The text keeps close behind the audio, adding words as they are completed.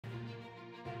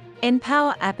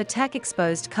Npower app attack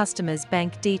exposed customers'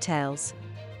 bank details.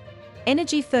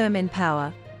 Energy firm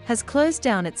Npower has closed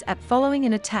down its app following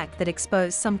an attack that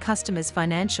exposed some customers'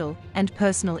 financial and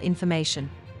personal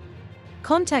information.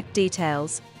 Contact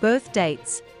details, birth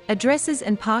dates, addresses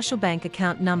and partial bank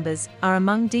account numbers are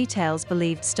among details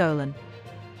believed stolen.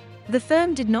 The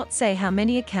firm did not say how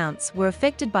many accounts were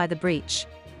affected by the breach,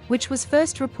 which was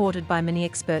first reported by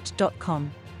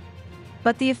moneyexpert.com.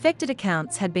 But the affected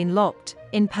accounts had been locked,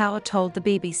 Npower told the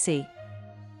BBC.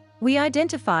 We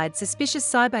identified suspicious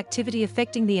cyber activity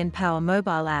affecting the Npower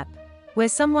mobile app, where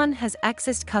someone has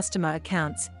accessed customer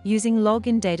accounts using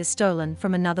login data stolen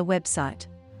from another website.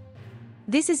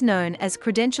 This is known as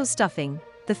credential stuffing,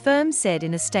 the firm said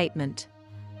in a statement.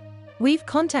 We've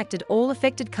contacted all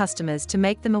affected customers to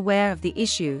make them aware of the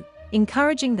issue,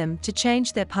 encouraging them to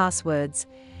change their passwords,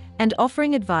 and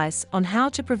offering advice on how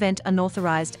to prevent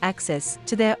unauthorized access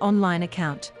to their online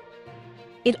account.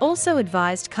 It also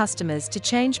advised customers to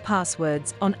change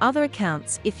passwords on other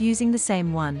accounts if using the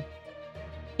same one.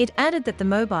 It added that the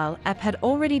mobile app had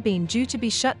already been due to be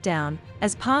shut down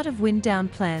as part of wind-down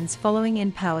plans following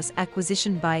Npower's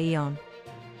acquisition by Eon.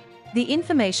 The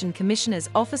Information Commissioner's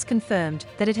office confirmed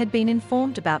that it had been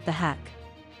informed about the hack.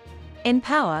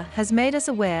 Npower has made us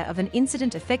aware of an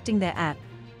incident affecting their app,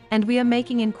 and we are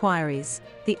making inquiries,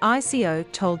 the ICO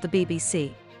told the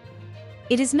BBC.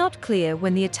 It is not clear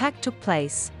when the attack took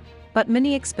place, but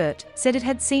MoneyExpert said it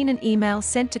had seen an email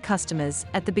sent to customers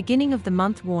at the beginning of the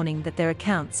month warning that their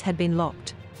accounts had been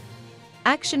locked.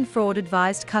 Action Fraud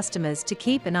advised customers to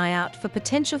keep an eye out for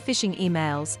potential phishing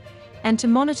emails and to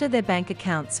monitor their bank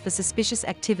accounts for suspicious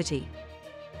activity.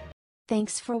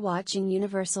 Thanks for watching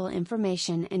Universal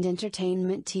Information and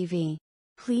Entertainment TV.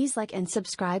 Please like and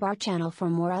subscribe our channel for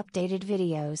more updated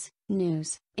videos,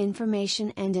 news,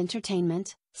 information and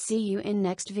entertainment. See you in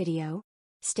next video.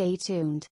 Stay tuned.